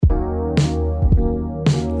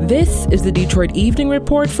This is the Detroit Evening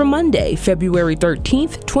Report for Monday, February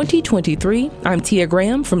 13th, 2023. I'm Tia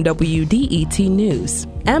Graham from WDET News.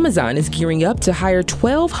 Amazon is gearing up to hire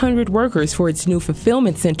 1,200 workers for its new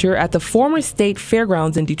fulfillment center at the former State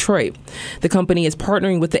Fairgrounds in Detroit. The company is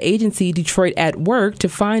partnering with the agency Detroit at Work to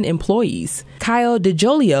find employees. Kyle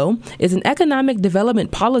DeJolio is an economic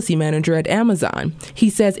development policy manager at Amazon. He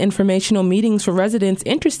says informational meetings for residents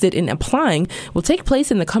interested in applying will take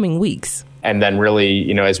place in the coming weeks. And then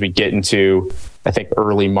really, as we get into, I think,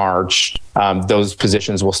 early March, those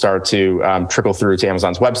positions will start to trickle through to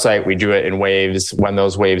Amazon's website. We do it in waves. When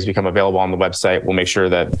those waves become available on the website, we'll make sure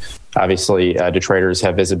that, obviously, Detroiters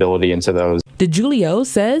have visibility into those. DeJulio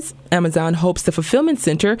says Amazon hopes the fulfillment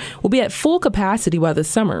center will be at full capacity by the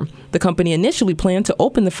summer. The company initially planned to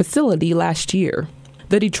open the facility last year.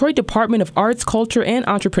 The Detroit Department of Arts, Culture, and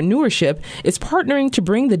Entrepreneurship is partnering to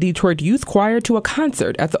bring the Detroit Youth Choir to a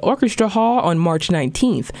concert at the Orchestra Hall on March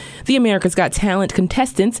 19th. The America's Got Talent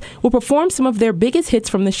contestants will perform some of their biggest hits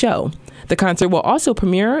from the show. The concert will also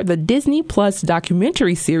premiere the Disney Plus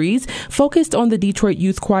documentary series focused on the Detroit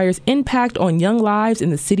Youth Choir's impact on young lives in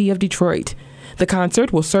the city of Detroit. The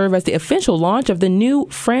concert will serve as the official launch of the new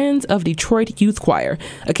Friends of Detroit Youth Choir,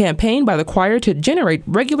 a campaign by the choir to generate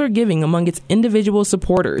regular giving among its individual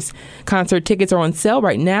supporters. Concert tickets are on sale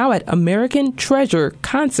right now at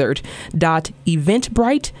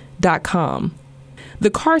americantreasureconcert.eventbrite.com. The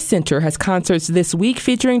Carr Center has concerts this week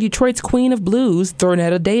featuring Detroit's Queen of Blues,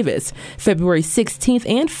 Thornetta Davis. February 16th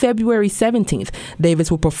and February 17th, Davis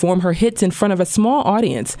will perform her hits in front of a small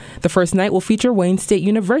audience. The first night will feature Wayne State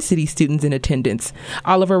University students in attendance.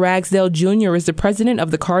 Oliver Ragsdale Jr. is the president of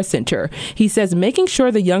the Carr Center. He says making sure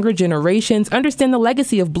the younger generations understand the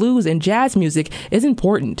legacy of blues and jazz music is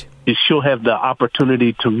important. She'll have the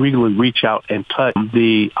opportunity to really reach out and touch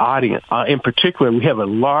the audience. In particular, we have a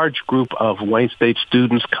large group of Wayne State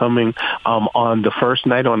students coming on the first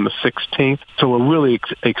night on the 16th. So we're really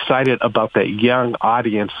excited about that young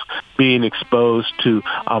audience being exposed to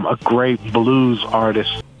a great blues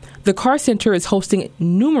artist. The Carr Center is hosting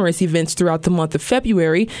numerous events throughout the month of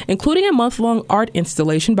February, including a month-long art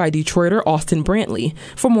installation by Detroiter Austin Brantley.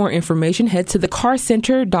 For more information, head to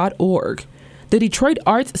thecarrcenter.org. The Detroit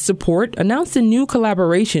Arts Support announced a new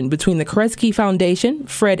collaboration between the Kresge Foundation,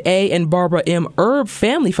 Fred A. and Barbara M. Erb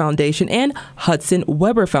Family Foundation, and Hudson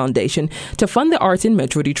Weber Foundation to fund the arts in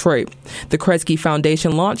Metro Detroit. The Kresge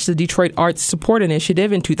Foundation launched the Detroit Arts Support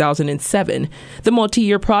Initiative in 2007. The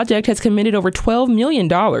multi-year project has committed over $12 million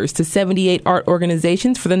to 78 art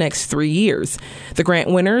organizations for the next 3 years. The grant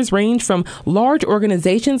winners range from large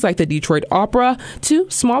organizations like the Detroit Opera to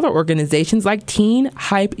smaller organizations like Teen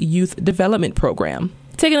Hype Youth Development Program.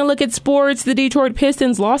 Taking a look at sports, the Detroit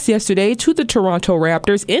Pistons lost yesterday to the Toronto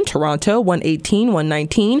Raptors in Toronto,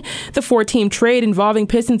 118-119. The four-team trade involving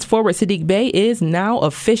Pistons forward Saddiq Bey is now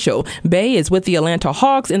official. Bey is with the Atlanta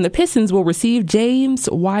Hawks, and the Pistons will receive James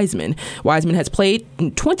Wiseman. Wiseman has played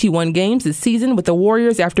 21 games this season with the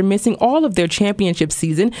Warriors after missing all of their championship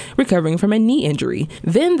season, recovering from a knee injury.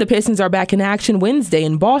 Then the Pistons are back in action Wednesday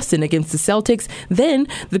in Boston against the Celtics. Then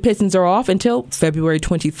the Pistons are off until February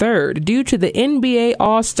 23rd due to the NBA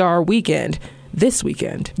All-Star Weekend. This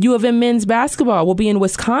weekend, U of M men's basketball will be in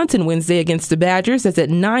Wisconsin Wednesday against the Badgers. That's at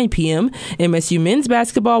 9 p.m. MSU men's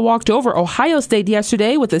basketball walked over Ohio State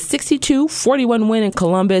yesterday with a 62-41 win in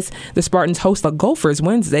Columbus. The Spartans host the Gophers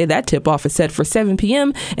Wednesday. That tip-off is set for 7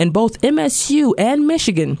 p.m. And both MSU and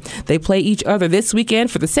Michigan, they play each other this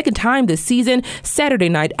weekend for the second time this season, Saturday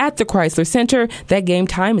night at the Chrysler Center. That game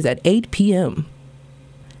time is at 8 p.m.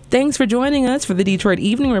 Thanks for joining us for the Detroit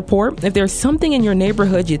Evening Report. If there's something in your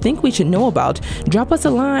neighborhood you think we should know about, drop us a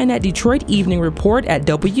line at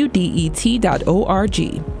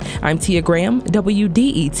DetroitEveningReport@WDET.org. I'm Tia Graham,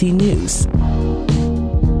 WDET News.